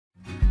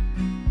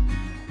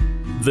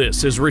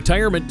This is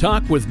Retirement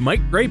Talk with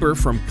Mike Graber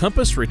from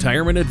Compass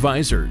Retirement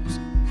Advisors.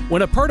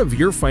 When a part of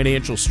your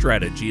financial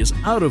strategy is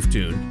out of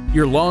tune,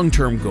 your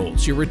long-term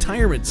goals, your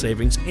retirement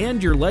savings,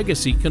 and your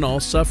legacy can all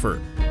suffer.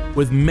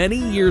 With many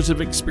years of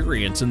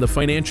experience in the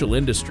financial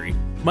industry,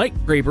 Mike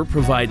Graber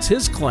provides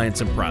his clients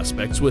and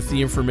prospects with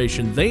the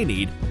information they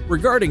need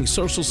regarding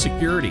Social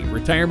Security,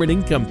 retirement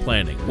income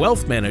planning,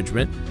 wealth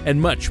management, and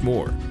much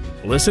more.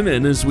 Listen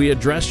in as we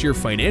address your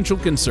financial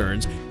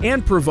concerns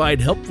and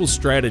provide helpful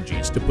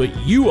strategies to put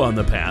you on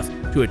the path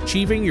to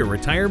achieving your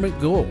retirement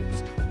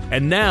goals.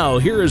 And now,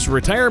 here is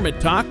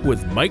Retirement Talk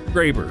with Mike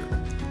Graber.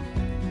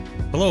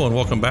 Hello, and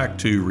welcome back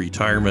to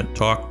Retirement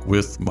Talk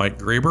with Mike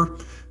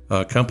Graber.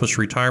 Compass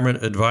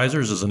Retirement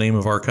Advisors is the name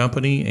of our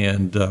company,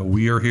 and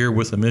we are here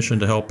with a mission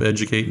to help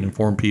educate and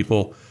inform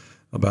people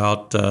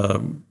about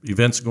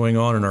events going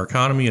on in our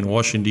economy in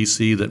Washington,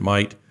 D.C. that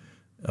might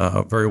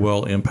very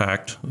well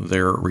impact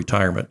their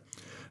retirement.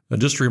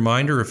 Just a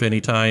reminder, if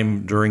any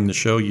time during the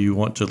show you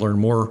want to learn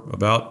more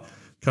about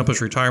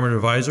Compass Retirement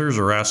Advisors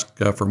or ask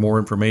for more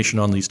information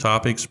on these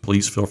topics,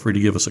 please feel free to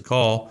give us a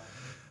call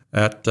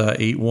at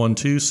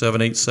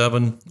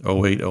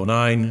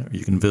 812-787-0809.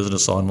 You can visit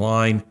us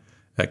online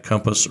at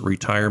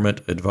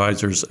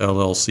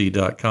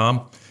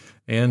compassretirementadvisorsllc.com.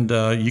 And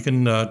you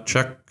can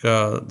check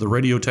the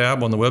radio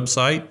tab on the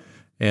website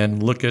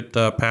and look at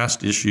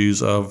past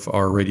issues of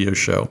our radio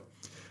show.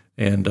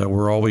 And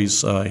we're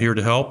always here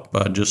to help.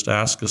 Just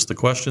ask us the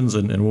questions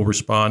and we'll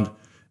respond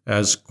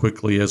as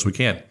quickly as we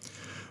can.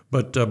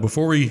 But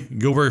before we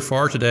go very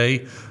far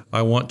today,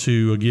 I want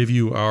to give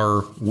you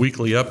our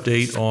weekly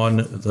update on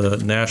the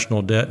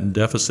national debt and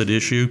deficit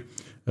issue.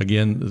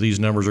 Again, these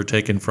numbers are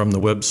taken from the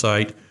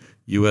website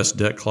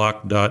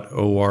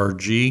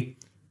usdebtclock.org,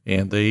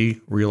 and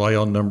they rely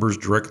on numbers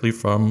directly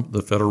from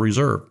the Federal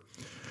Reserve.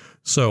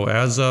 So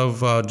as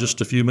of just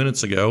a few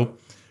minutes ago,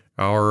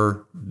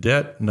 our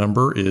debt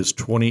number is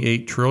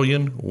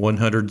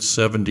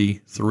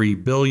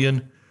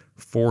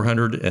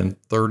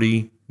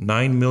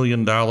 $28,173,439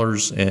 million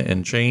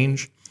and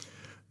change.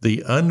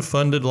 The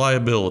unfunded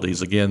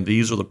liabilities, again,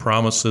 these are the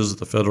promises that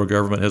the federal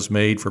government has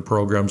made for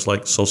programs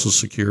like Social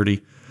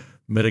Security,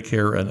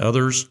 Medicare, and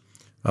others.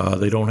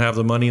 They don't have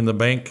the money in the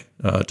bank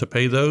to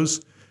pay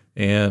those,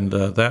 and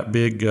that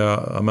big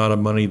amount of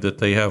money that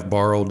they have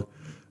borrowed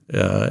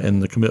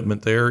and the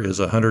commitment there is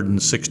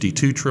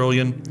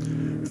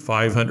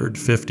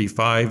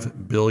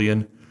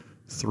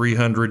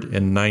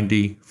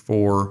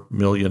 $162,555,394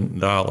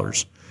 million.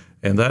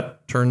 And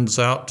that turns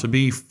out to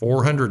be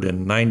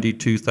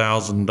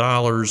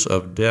 $492,000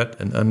 of debt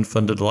and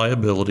unfunded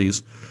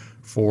liabilities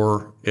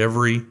for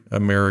every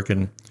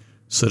American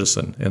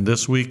citizen. And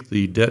this week,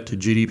 the debt to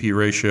GDP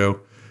ratio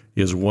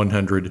is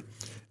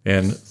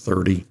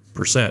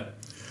 130%.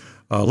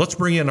 Let's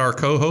bring in our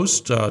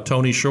co-host,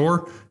 Tony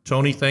Shore.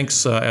 Tony,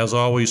 thanks as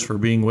always for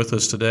being with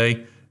us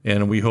today,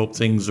 and we hope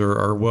things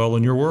are well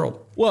in your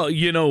world. Well,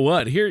 you know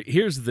what?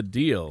 Here's the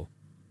deal,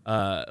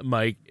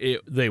 Mike.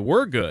 They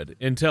were good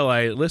until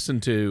I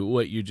listened to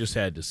what you just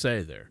had to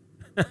say there.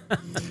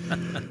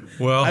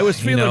 Well, I was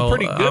feeling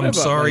pretty good about myself.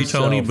 I'm sorry,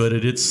 Tony, but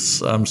it's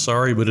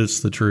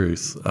the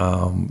truth.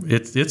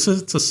 It's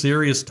a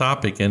serious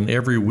topic, and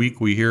every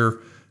week we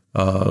hear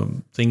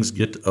things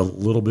get a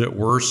little bit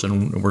worse,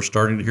 and we're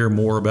starting to hear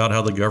more about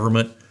how the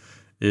government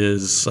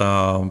is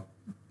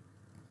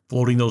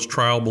floating those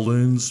trial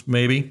balloons,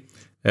 maybe,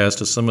 as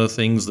to some of the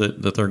things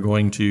that they're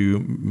going to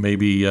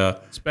maybe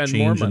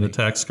change in the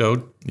tax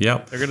code.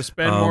 Yeah, they're going to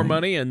spend more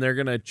money, and they're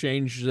going to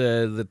change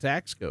the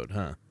tax code,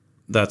 huh?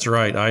 That's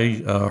right.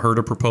 I heard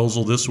a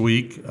proposal this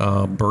week.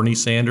 Bernie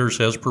Sanders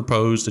has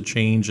proposed a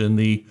change in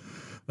the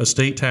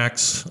estate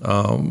tax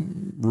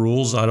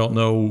rules. I don't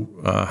know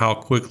how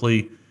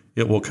quickly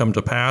it will come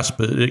to pass,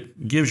 but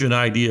it gives you an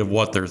idea of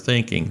what they're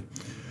thinking.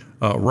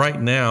 Right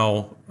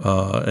now,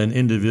 an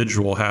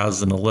individual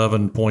has an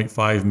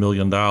 $11.5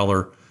 million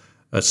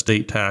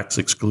estate tax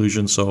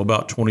exclusion, so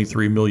about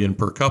 $23 million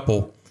per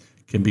couple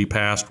can be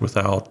passed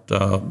without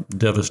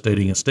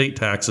devastating estate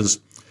taxes.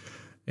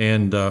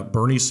 And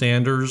Bernie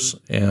Sanders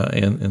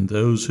and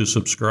those who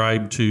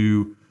subscribe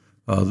to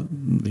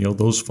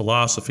those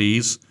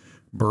philosophies,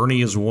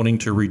 Bernie is wanting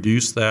to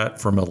reduce that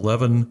from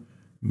 11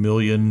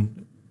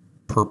 million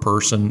per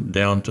person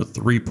down to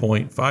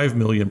 3.5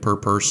 million per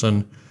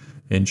person,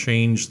 and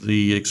change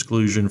the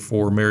exclusion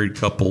for married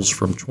couples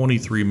from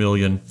 23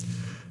 million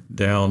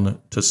down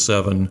to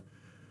 7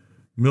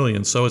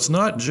 million. So it's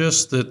not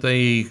just that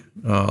they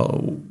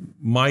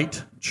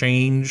might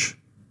change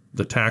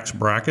the tax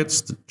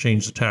brackets, to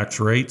change the tax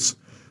rates.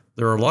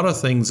 There are a lot of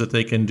things that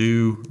they can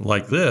do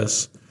like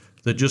this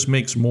that just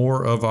makes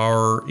more of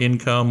our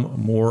income,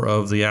 more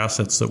of the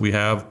assets that we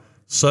have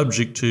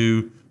subject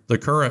to the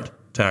current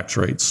tax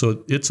rates.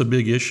 So it's a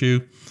big issue,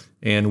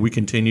 and we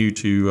continue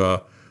to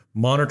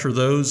monitor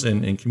those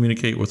and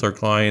communicate with our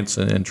clients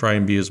and try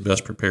and be as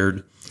best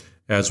prepared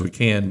as we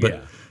can.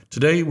 But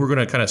today we're going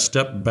to kind of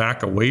step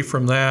back away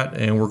from that,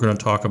 and we're going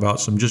to talk about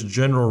some just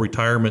general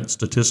retirement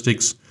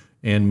statistics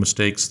and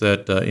mistakes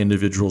that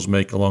individuals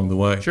make along the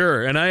way.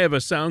 Sure, and I have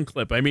a sound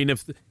clip. I mean,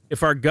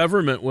 if our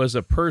government was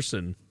a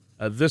person,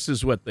 this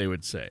is what they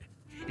would say.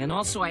 And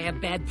also, I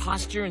have bad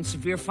posture and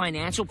severe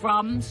financial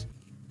problems.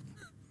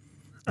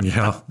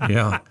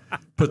 Yeah.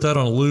 Put that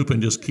on a loop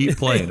and just keep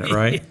playing it,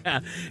 right?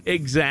 Yeah,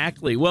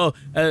 exactly. Well,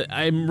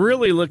 I'm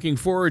really looking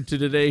forward to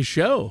today's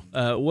show.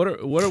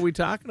 What are we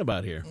talking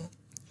about here?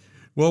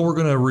 Well, we're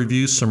going to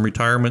review some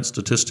retirement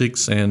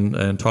statistics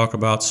and talk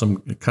about some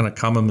kind of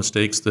common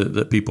mistakes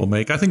that people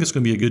make. I think it's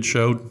going to be a good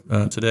show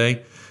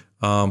today.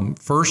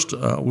 First,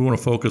 we want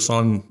to focus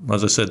on,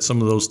 as I said,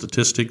 some of those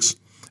statistics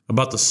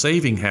about the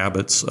saving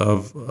habits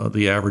of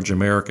the average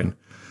American.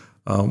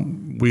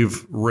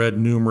 We've read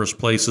numerous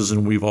places,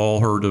 and we've all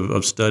heard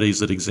of studies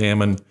that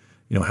examine,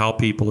 how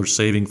people are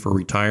saving for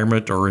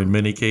retirement, or in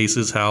many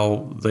cases,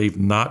 how they've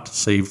not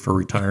saved for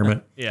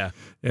retirement. Yeah.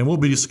 And we'll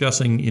be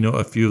discussing,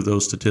 a few of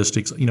those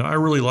statistics. I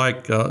really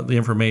like the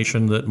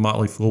information that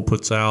Motley Fool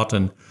puts out,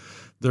 and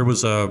there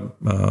was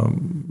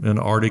an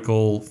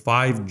article,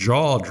 5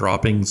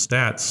 jaw-dropping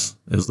stats,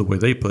 is the way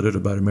they put it,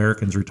 about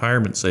Americans'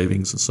 retirement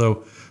savings. And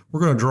so we're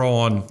going to draw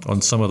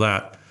on some of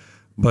that.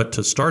 But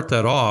to start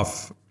that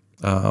off,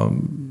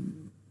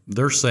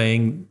 they're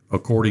saying,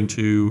 according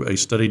to a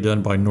study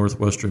done by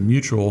Northwestern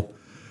Mutual,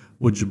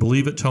 would you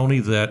believe it, Tony,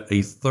 that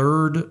a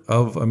third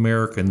of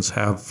Americans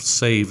have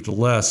saved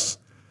less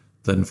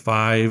than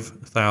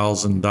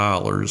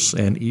 $5,000?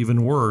 And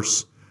even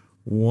worse,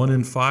 1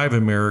 in 5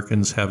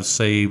 Americans have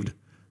saved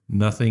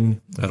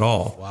nothing at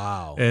all.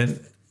 Wow.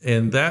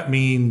 And that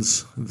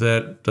means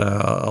that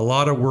a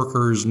lot of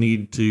workers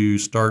need to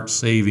start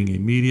saving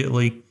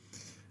immediately.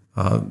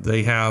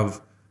 They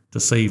have to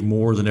save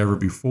more than ever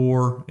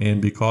before.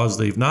 And because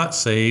they've not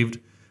saved,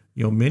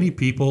 many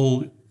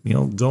people,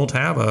 don't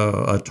have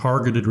a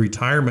targeted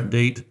retirement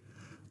date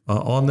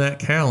on that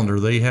calendar.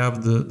 They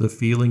have the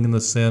feeling and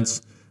the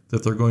sense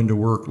that they're going to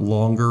work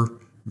longer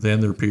than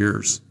their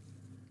peers.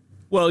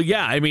 Well,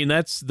 yeah, I mean,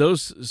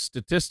 those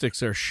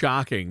statistics are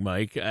shocking,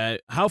 Mike.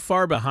 How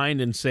far behind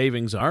in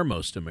savings are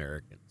most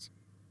Americans?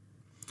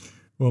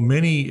 Well,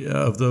 many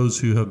of those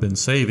who have been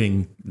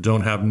saving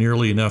don't have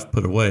nearly enough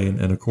put away.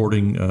 And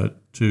according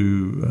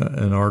to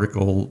an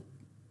article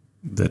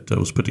that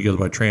was put together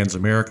by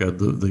Transamerica,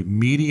 the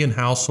median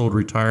household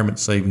retirement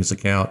savings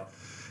account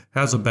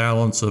has a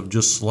balance of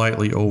just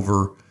slightly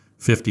over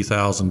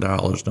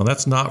 $50,000. Now,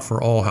 that's not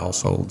for all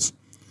households.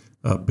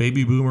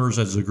 Baby boomers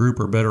as a group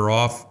are better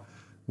off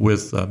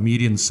with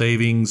median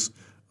savings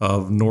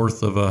of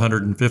north of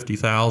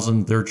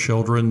 $150,000. Their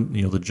children,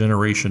 the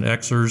Generation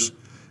Xers,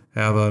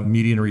 have a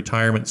median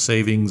retirement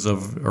savings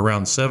of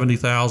around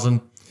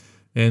 $70,000.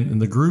 And in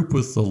the group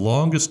with the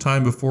longest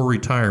time before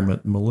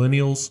retirement,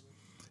 millennials,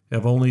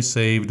 have only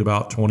saved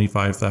about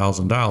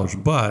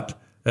 $25,000.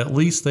 But at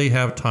least they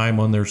have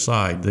time on their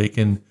side. They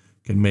can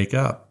make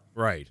up.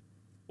 Right.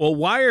 Well,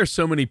 why are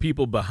so many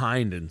people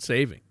behind in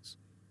savings?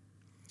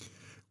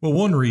 Well,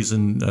 one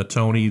reason,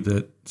 Tony,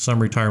 that some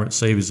retirement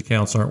savings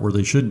accounts aren't where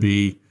they should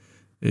be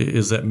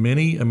is that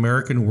many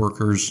American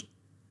workers,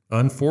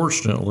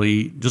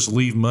 unfortunately, just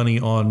leave money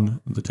on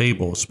the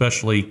table,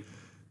 especially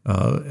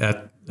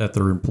at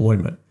their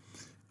employment.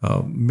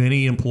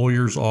 Many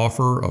employers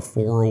offer a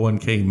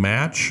 401k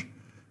match,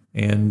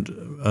 and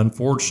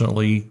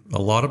unfortunately,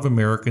 a lot of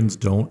Americans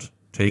don't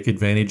take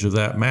advantage of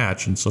that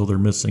match, and so they're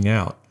missing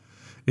out.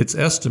 It's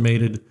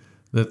estimated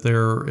that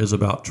there is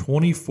about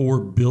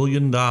 $24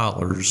 billion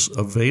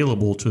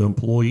available to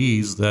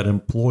employees that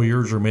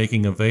employers are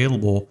making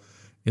available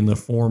in the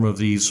form of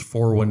these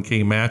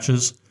 401k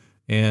matches,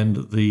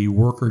 and the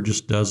worker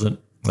just doesn't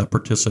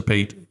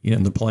participate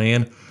in the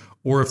plan.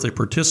 Or if they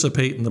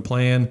participate in the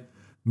plan,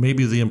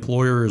 maybe the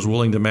employer is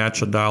willing to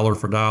match $1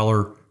 for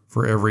dollar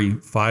for every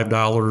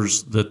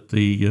 $5 that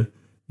the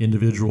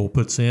individual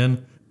puts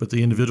in, but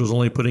the individual is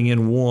only putting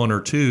in $1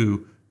 or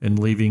 $2 and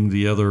leaving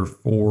the other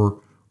 $4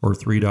 or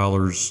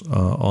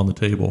 $3 on the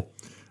table.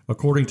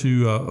 According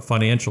to a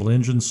Financial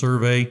Engine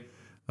survey,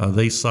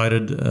 they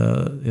cited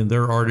in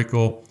their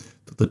article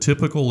that the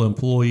typical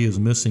employee is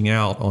missing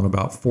out on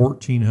about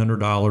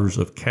 $1,400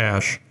 of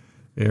cash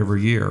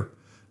every year.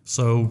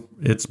 So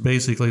it's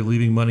basically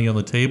leaving money on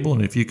the table.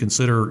 And if you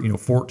consider,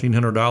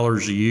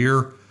 $1,400 a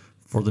year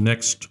for the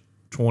next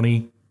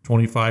 20,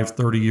 25,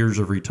 30 years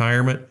of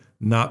retirement,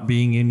 not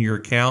being in your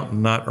account,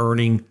 not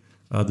earning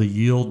the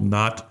yield,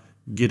 not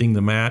getting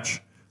the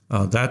match,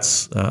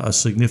 that's a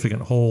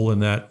significant hole in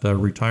that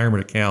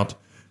retirement account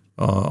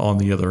on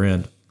the other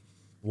end.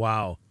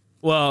 Wow.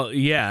 Well,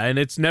 yeah, and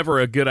it's never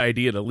a good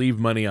idea to leave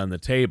money on the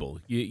table.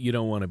 You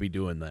don't want to be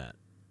doing that.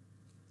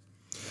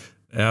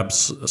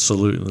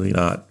 Absolutely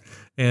not.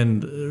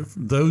 And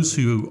those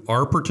who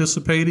are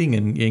participating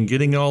and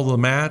getting all the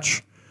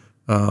match,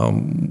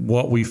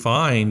 what we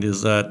find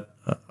is that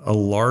a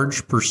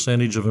large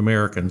percentage of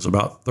Americans,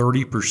 about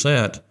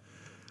 30%,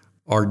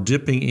 are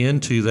dipping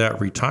into that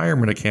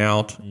retirement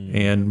account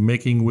and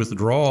making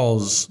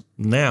withdrawals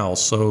now.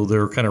 So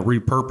they're kind of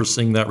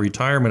repurposing that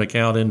retirement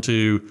account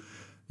into,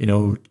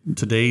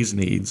 today's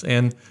needs.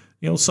 And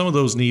some of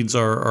those needs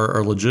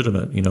are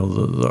legitimate.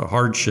 The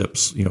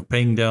hardships,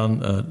 paying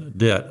down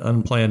debt,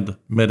 unplanned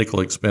medical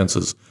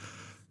expenses,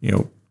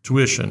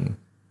 tuition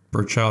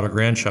per child or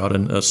grandchild.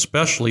 And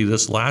especially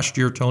this last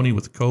year, Tony,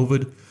 with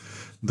COVID,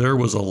 there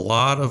was a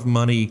lot of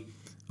money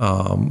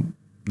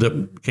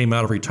that came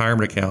out of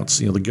retirement accounts.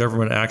 The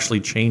government actually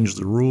changed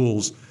the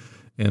rules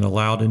and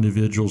allowed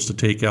individuals to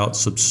take out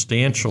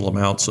substantial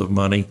amounts of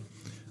money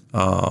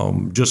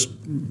just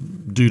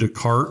due to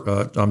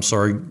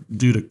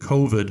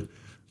COVID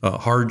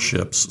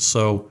hardships.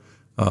 So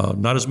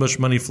not as much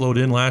money flowed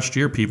in last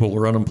year. People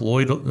were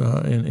unemployed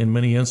in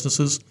many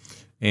instances.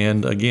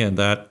 And again,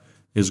 that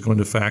is going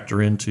to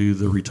factor into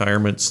the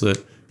retirements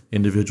that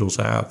individuals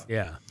have.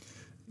 Yeah.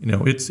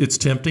 It's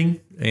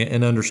tempting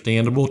and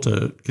understandable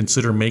to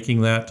consider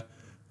making that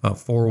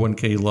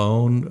 401k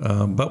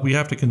loan, but we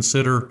have to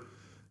consider,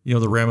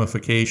 the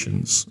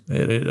ramifications.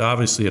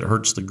 Obviously it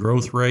hurts the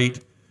growth rate.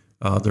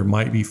 There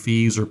might be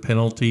fees or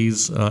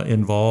penalties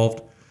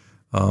involved.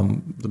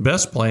 The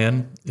best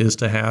plan is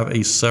to have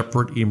a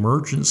separate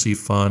emergency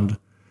fund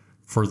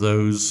for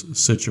those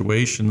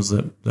situations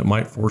that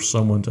might force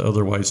someone to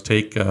otherwise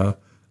take a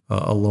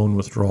loan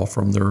withdrawal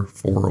from their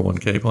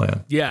 401k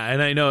plan. Yeah,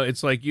 and I know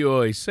it's like you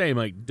always say,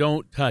 Mike,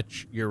 don't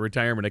touch your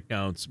retirement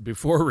accounts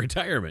before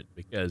retirement,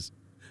 because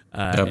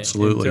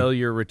absolutely, until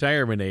your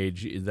retirement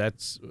age,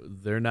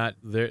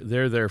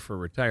 they're there for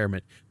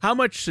retirement. How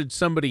much should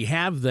somebody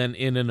have then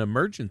in an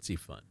emergency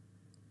fund?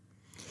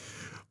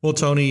 Well,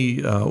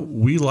 Tony,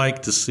 we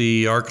like to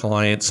see our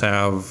clients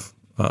have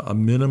a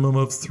minimum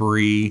of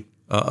 3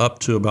 up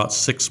to about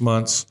 6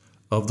 months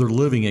of their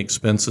living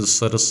expenses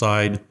set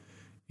aside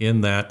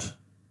in that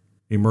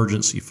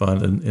emergency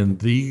fund. And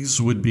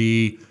these would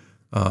be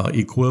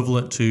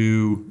equivalent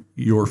to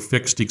your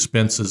fixed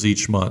expenses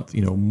each month,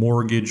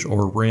 mortgage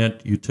or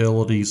rent,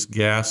 utilities,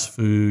 gas,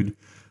 food,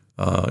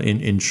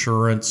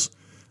 insurance,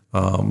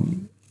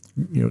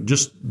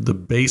 just the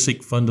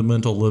basic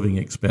fundamental living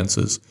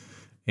expenses.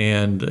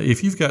 And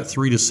if you've got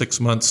 3 to 6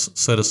 months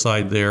set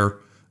aside there,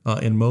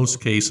 in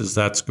most cases,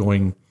 that's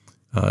going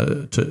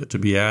to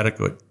be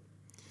adequate.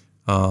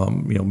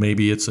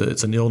 Maybe it's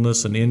an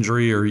illness, an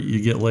injury, or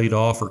you get laid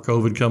off, or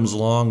COVID comes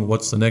along.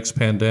 What's the next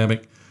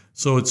pandemic?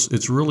 So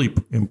it's really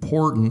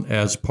important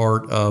as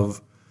part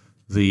of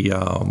the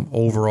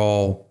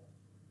overall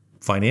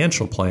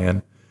financial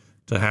plan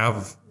to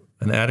have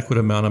an adequate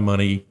amount of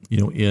money,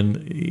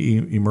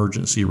 in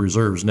emergency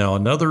reserves. Now,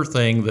 another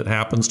thing that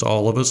happens to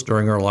all of us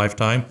during our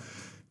lifetime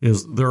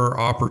is there are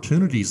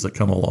opportunities that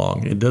come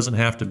along. It doesn't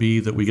have to be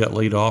that we got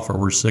laid off or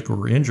we're sick or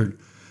we're injured,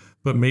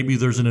 but maybe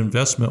there's an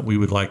investment we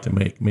would like to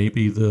make.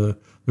 Maybe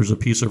there's a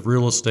piece of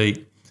real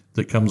estate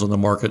that comes on the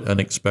market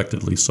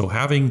unexpectedly. So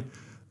having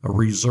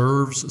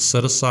reserves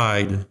set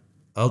aside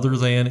other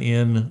than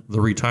in the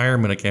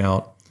retirement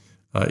account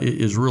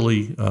is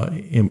really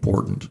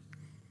important.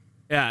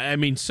 Yeah, I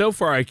mean, so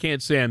far I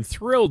can't say I'm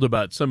thrilled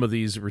about some of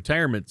these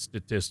retirement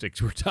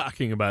statistics we're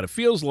talking about. It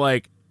feels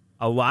like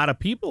a lot of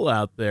people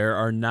out there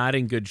are not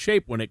in good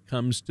shape when it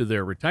comes to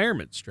their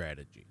retirement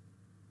strategy.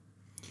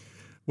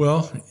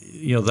 Well,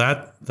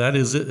 that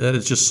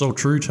is just so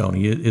true,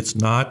 Tony. It's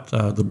not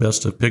the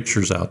best of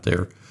pictures out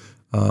there.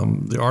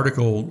 The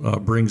article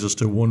brings us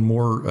to one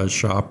more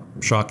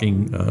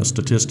shocking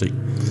statistic.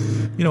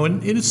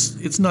 And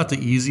it's not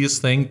the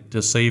easiest thing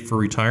to save for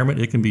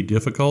retirement. It can be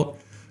difficult,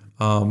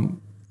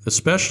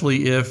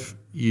 especially if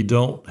you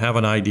don't have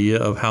an idea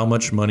of how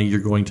much money you're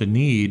going to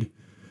need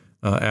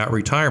at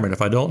retirement.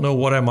 If I don't know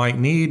what I might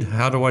need,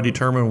 how do I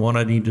determine what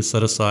I need to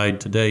set aside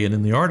today? And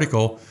in the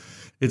article,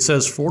 it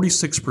says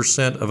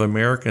 46% of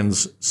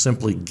Americans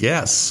simply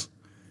guess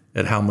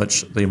at how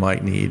much they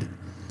might need.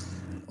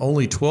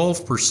 Only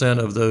 12%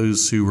 of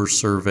those who were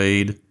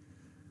surveyed,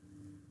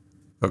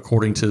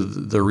 according to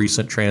the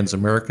recent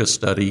Transamerica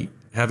study,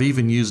 have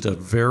even used a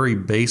very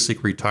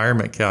basic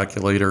retirement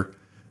calculator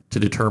to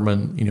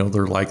determine,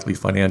 their likely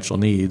financial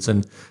needs.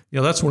 And,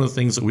 that's one of the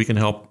things that we can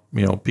help,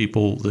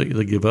 people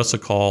that give us a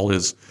call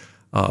is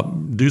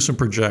do some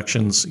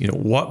projections.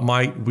 What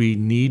might we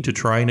need to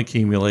try and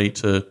accumulate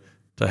to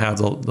have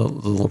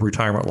the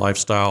retirement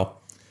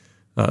lifestyle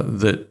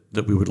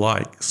that we would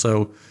like.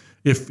 So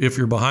if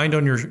you're behind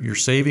on your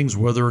savings,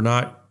 whether or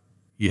not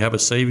you have a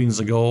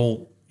savings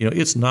goal,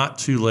 it's not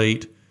too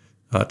late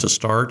to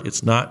start.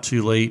 It's not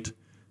too late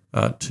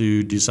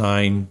to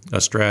design a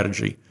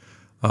strategy.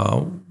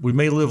 We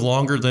may live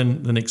longer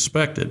than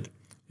expected,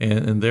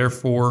 and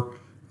therefore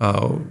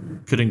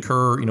could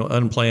incur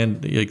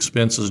unplanned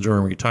expenses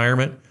during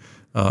retirement.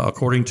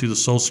 According to the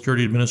Social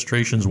Security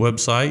Administration's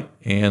website,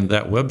 and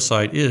that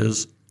website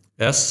is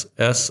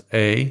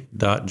ssa.gov,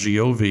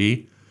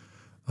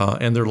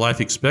 and their life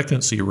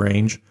expectancy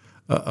range.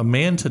 A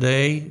man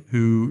today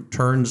who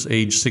turns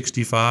age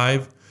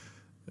 65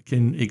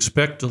 can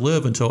expect to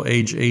live until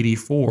age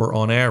 84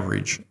 on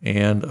average,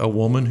 and a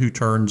woman who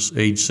turns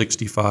age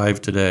 65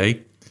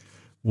 today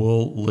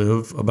will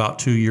live about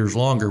 2 years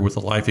longer with a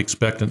life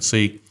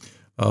expectancy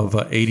of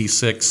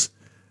 86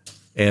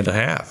 and a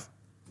half.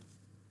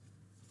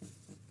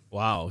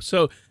 Wow.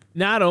 So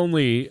not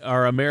only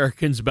are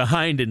Americans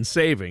behind in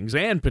savings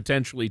and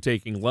potentially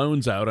taking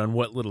loans out on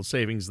what little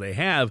savings they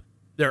have,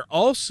 they're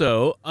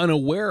also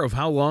unaware of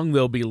how long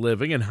they'll be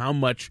living and how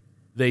much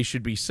they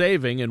should be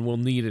saving and will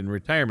need in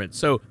retirement.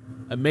 So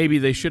maybe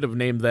they should have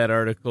named that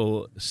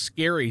article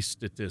 "Scary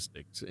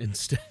Statistics"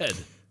 instead.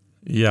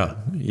 Yeah,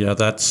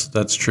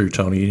 that's true,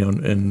 Tony.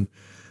 And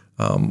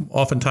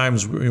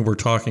oftentimes we're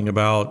talking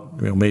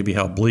about maybe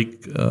how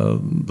bleak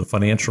the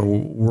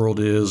financial world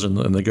is and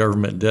the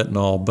government debt and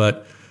all,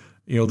 but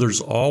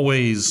there's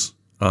always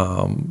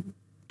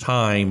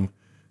time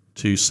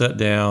to sit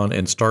down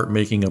and start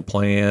making a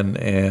plan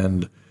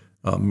and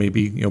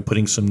maybe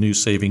putting some new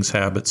savings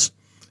habits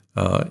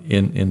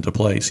into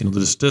place. The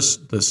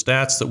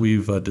stats that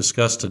we've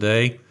discussed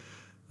today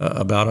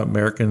about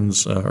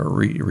Americans'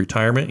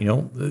 retirement,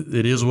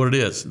 it is what it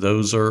is.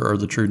 Those are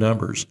the true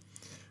numbers.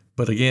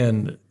 But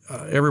again,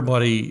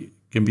 everybody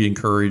can be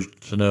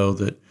encouraged to know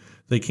that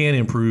they can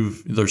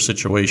improve their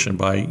situation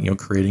by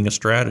creating a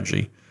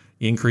strategy,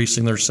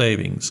 increasing their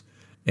savings,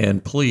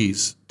 and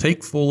please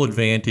take full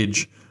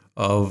advantage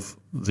of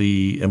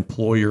the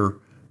employer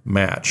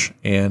match.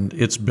 And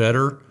it's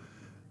better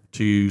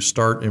to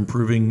start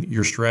improving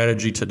your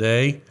strategy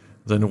today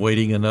than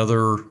waiting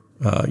another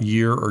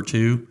year or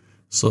two.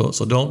 So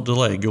don't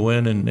delay. Go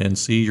in and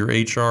see your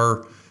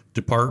HR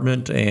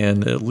department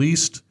and at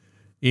least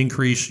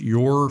increase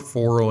your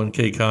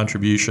 401k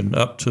contribution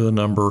up to a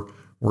number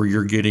where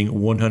you're getting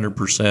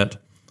 100%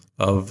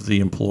 of the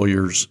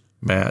employer's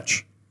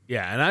match.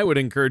 Yeah, and I would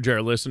encourage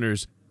our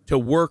listeners to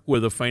work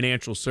with a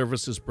financial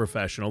services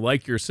professional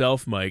like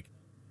yourself, Mike,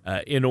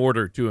 in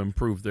order to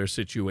improve their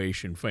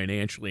situation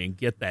financially and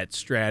get that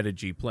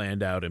strategy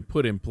planned out and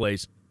put in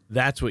place.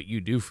 That's what you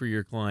do for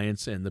your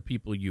clients and the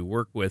people you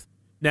work with.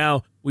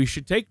 Now, we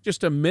should take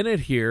just a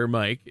minute here,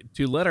 Mike,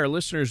 to let our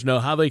listeners know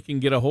how they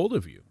can get a hold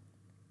of you.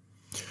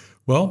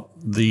 Well,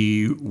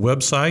 the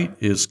website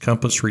is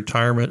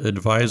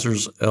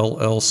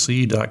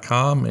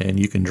compassretirementadvisorsllc.com, and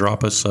you can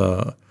drop us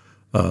a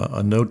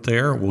note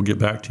there. We'll get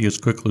back to you as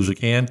quickly as we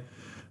can.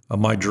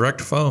 My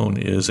direct phone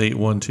is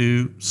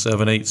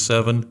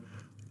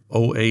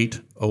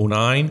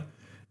 812-787-0809,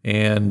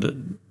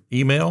 and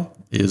email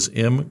is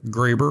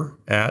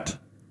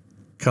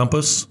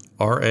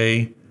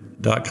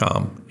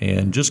mgraber@compassra.com.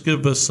 And just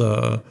give us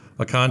a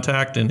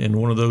contact in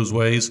one of those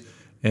ways,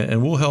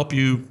 and we'll help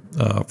you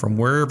from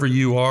wherever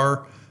you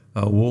are.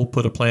 We'll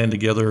put a plan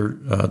together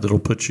that'll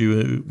put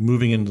you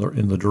moving in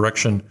the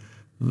direction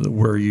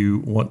where you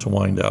want to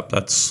wind up.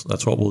 That's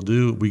what we'll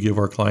do. We give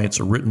our clients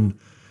a written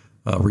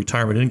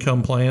retirement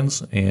income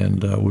plans,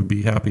 and we'd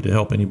be happy to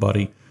help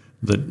anybody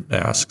that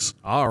asks.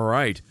 All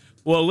right.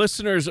 Well,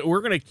 listeners,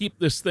 we're going to keep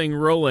this thing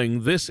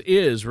rolling. This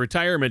is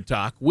Retirement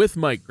Talk with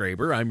Mike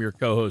Graber. I'm your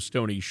co-host,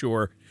 Tony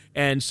Shore.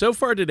 And so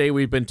far today,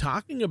 we've been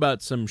talking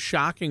about some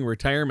shocking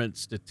retirement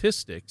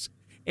statistics.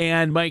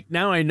 And Mike,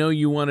 now I know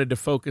you wanted to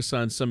focus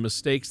on some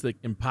mistakes that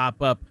can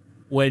pop up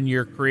when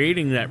you're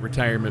creating that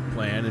retirement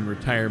plan and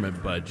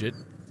retirement budget.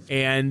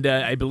 And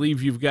I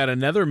believe you've got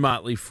another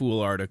Motley Fool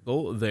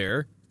article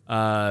there.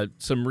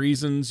 Some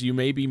reasons you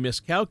may be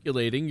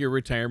miscalculating your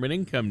retirement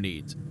income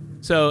needs.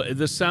 So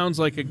this sounds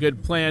like a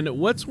good plan.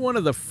 What's one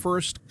of the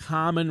first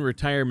common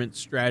retirement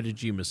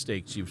strategy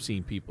mistakes you've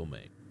seen people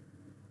make?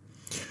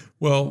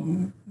 Well,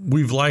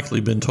 we've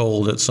likely been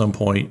told at some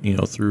point,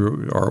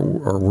 through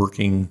our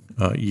working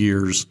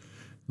years,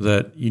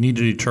 that you need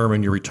to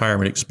determine your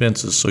retirement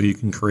expenses so you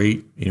can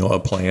create, a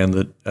plan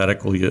that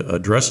adequately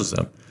addresses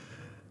them.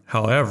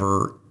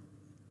 However,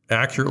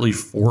 accurately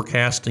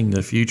forecasting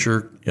the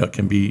future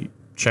can be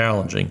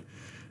challenging.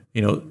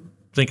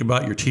 Think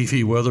about your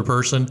TV weather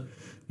person.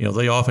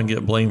 They often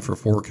get blamed for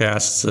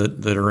forecasts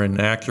that are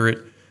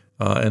inaccurate,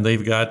 and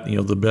they've got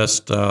the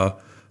best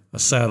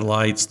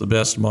satellites, the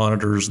best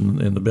monitors,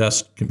 and the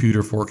best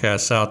computer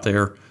forecasts out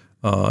there,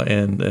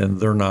 and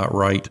they're not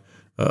right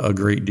a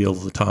great deal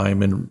of the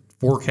time. And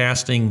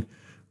forecasting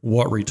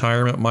what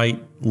retirement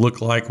might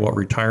look like, what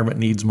retirement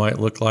needs might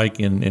look like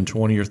in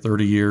 20 or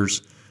 30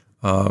 years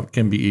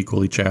can be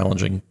equally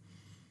challenging.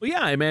 Well,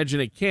 yeah, I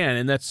imagine it can,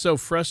 and that's so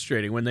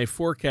frustrating when they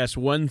forecast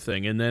one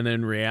thing and then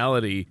in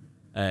reality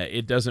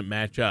it doesn't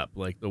match up,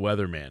 like the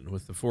weatherman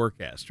with the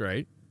forecast,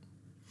 right?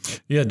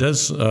 Yeah, it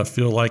does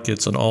feel like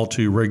it's an all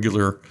too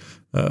regular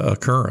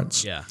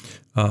occurrence. Yeah.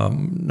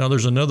 Now,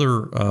 there's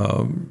another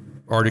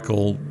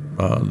article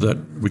that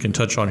we can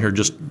touch on here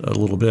just a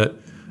little bit.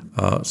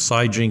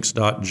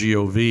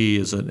 Scijinx.gov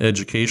is an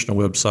educational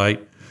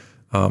website.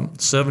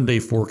 7-day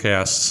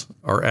forecasts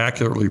are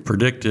accurately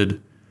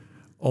predicted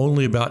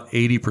only about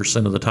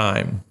 80% of the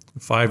time.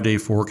 5-day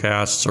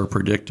forecasts are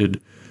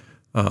predicted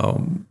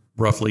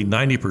roughly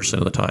 90%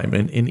 of the time.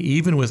 And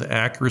even with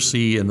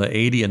accuracy in the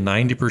 80 and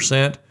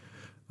 90%,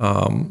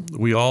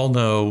 we all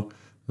know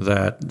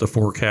that the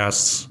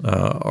forecasts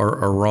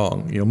are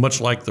wrong.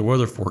 Much like the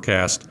weather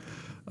forecast,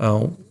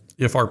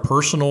 if our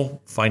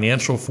personal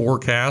financial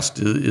forecast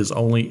is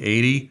only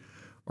 80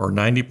 or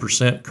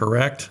 90%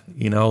 correct,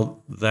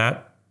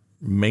 that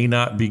may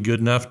not be good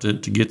enough to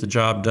get the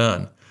job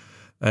done.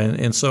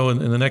 And so in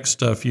the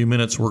next few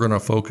minutes, we're going to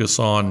focus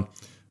on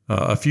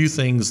a few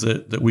things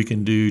that we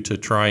can do to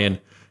try and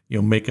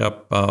make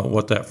up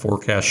what that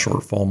forecast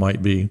shortfall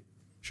might be.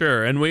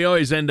 Sure, and we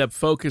always end up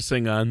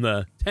focusing on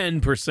the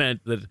 10%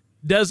 that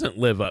doesn't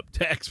live up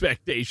to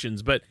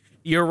expectations. But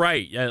you're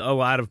right. A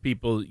lot of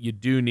people, you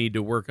do need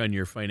to work on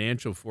your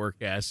financial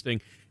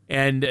forecasting.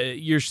 And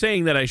you're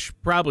saying that I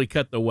should probably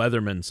cut the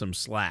weathermen some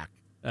slack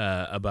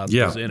about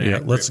those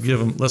inaccurate. Yeah, let's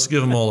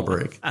give them all a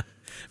break.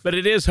 But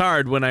it is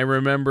hard when I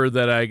remember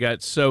that I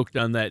got soaked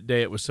on that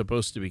day it was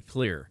supposed to be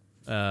clear.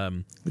 I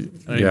don't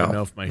even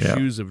know if my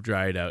shoes have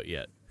dried out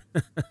yet.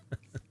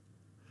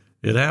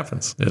 It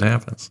happens.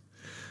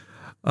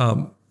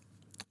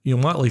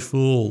 Motley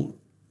Fool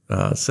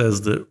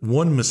says that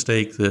one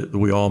mistake that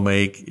we all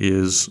make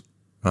is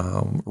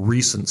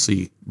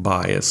recency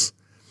bias,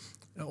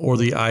 or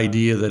the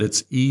idea that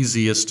it's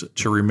easiest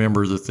to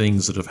remember the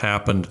things that have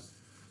happened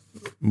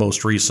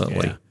most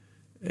recently. Yeah.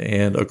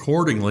 And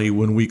accordingly,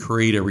 when we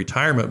create a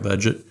retirement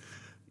budget,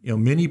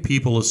 many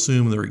people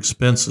assume their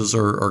expenses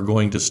are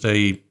going to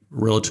stay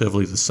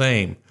relatively the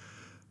same.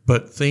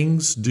 But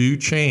things do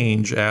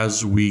change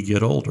as we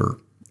get older.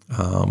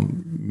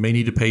 May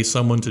need to pay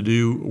someone to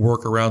do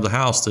work around the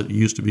house that you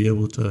used to be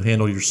able to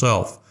handle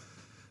yourself.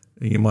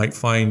 You might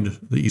find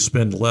that you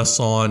spend less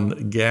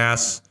on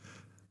gas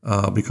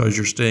because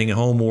you're staying at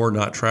home more,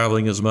 not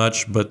traveling as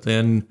much, but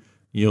then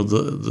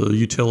the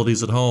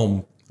utilities at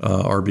home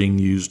are being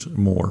used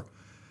more.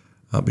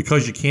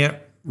 Because you can't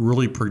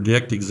really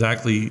predict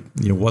exactly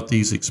what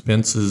these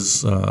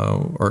expenses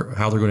or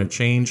how they're going to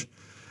change,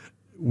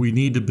 we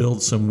need to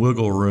build some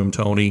wiggle room,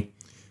 Tony,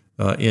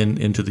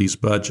 into these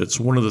budgets.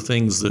 One of the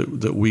things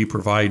that we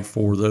provide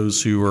for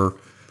those who are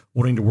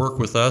wanting to work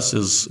with us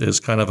is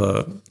kind of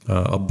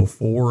a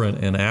before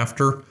and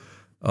after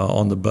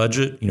on the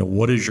budget.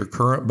 What is your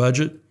current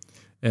budget?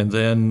 And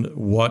then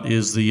what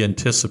is the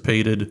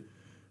anticipated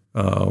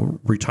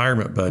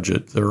retirement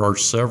budget? There are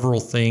several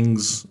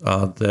things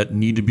that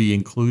need to be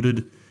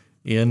included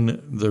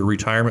in the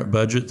retirement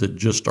budget that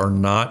just are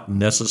not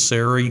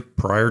necessary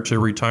prior to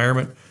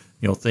retirement.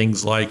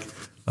 Things like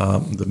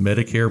the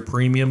Medicare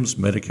premiums,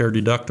 Medicare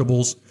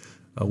deductibles.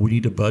 We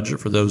need to budget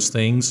for those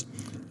things.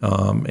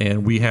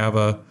 And we have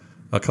a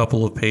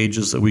couple of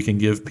pages that we can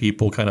give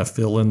people kind of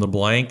fill in the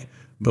blank.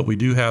 But we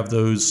do have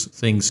those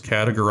things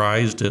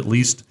categorized. At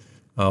least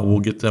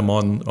we'll get them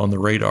on the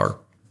radar.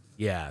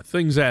 Yeah,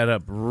 things add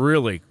up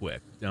really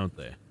quick, don't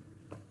they?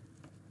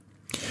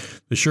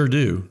 They sure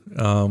do.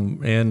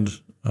 And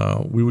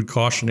we would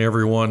caution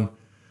everyone,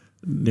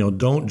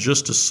 don't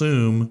just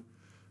assume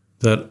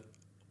that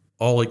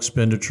all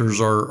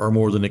expenditures are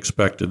more than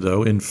expected,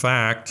 though. In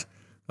fact,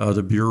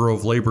 the Bureau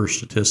of Labor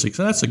Statistics,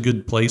 and that's a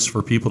good place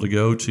for people to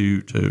go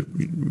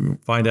to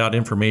find out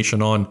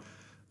information on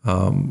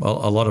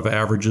a lot of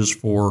averages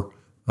for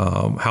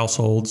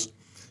households.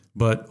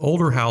 But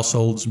older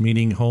households,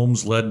 meaning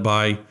homes led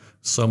by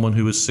someone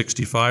who is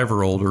 65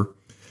 or older,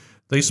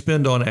 they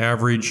spend on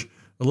average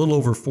a little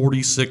over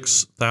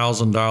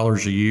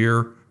 $46,000 a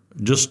year,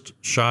 just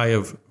shy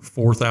of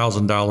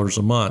 $4,000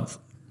 a month.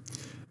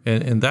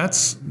 And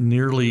that's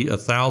nearly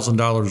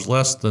 $1,000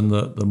 less than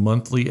the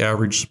monthly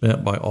average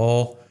spent by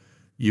all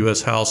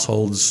U.S.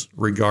 households,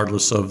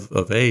 regardless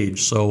of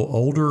age. So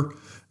older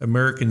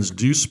Americans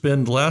do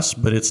spend less,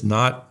 but it's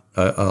not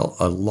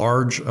a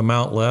large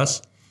amount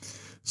less.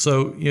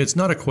 So it's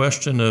not a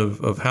question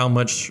of how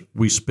much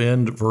we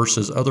spend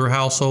versus other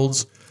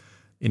households.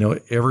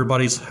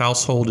 Everybody's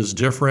household is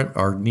different.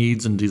 Our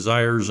needs and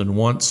desires and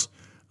wants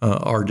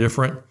are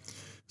different.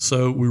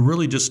 So we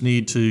really just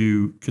need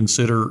to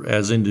consider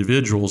as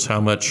individuals how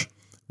much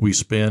we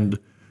spend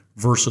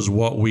versus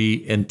what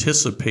we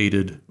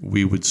anticipated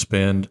we would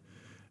spend.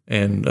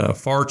 And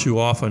far too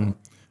often,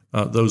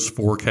 those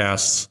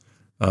forecasts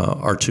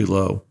are too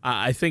low.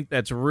 I think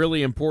that's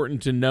really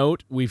important to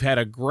note. We've had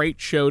a great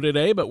show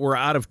today, but we're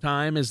out of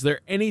time. Is there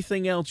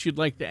anything else you'd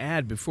like to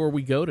add before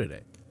we go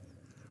today?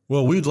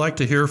 Well, we'd like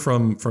to hear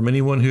from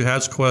anyone who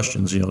has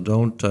questions.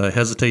 Don't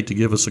hesitate to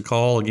give us a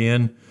call.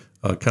 Again,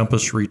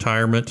 Compass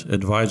Retirement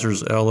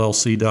Advisors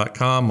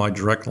LLC.com. My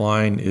direct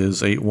line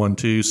is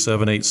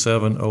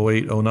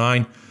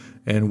 812-787-0809.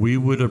 And we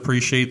would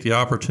appreciate the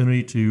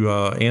opportunity to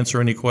answer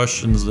any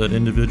questions that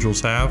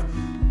individuals have.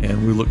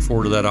 And we look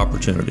forward to that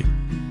opportunity.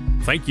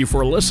 Thank you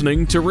for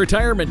listening to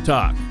Retirement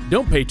Talk.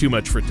 Don't pay too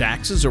much for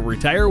taxes or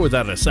retire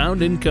without a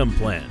sound income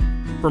plan.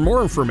 For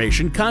more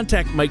information,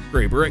 contact Mike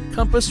Graber at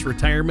Compass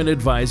Retirement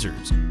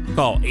Advisors.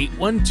 Call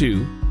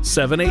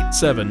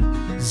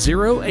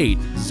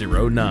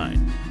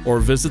 812-787-0809 or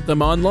visit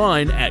them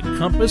online at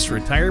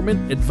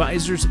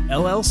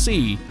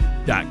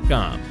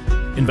compassretirementadvisorsllc.com.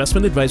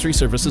 Investment advisory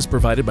services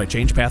provided by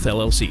ChangePath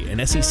LLC,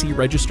 an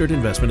SEC-registered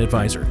investment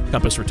advisor.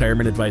 Compass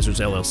Retirement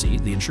Advisors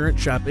LLC, The Insurance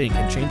Shop Inc.,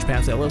 and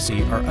ChangePath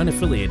LLC are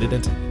unaffiliated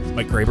entities.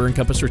 Mike Graber and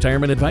Compass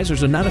Retirement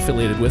Advisors are not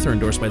affiliated with or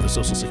endorsed by the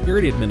Social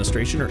Security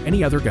Administration or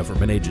any other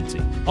government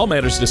agency. All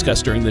matters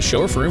discussed during this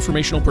show are for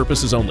informational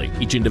purposes only.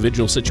 Each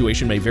individual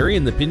situation may vary,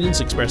 and the opinions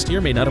expressed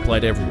here may not apply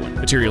to everyone.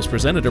 Materials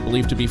presented are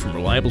believed to be from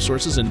reliable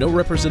sources, and no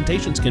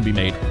representations can be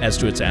made as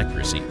to its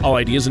accuracy. All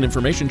ideas and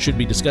information should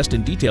be discussed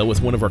in detail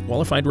with one of our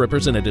qualified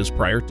representatives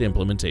prior to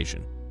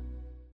implementation.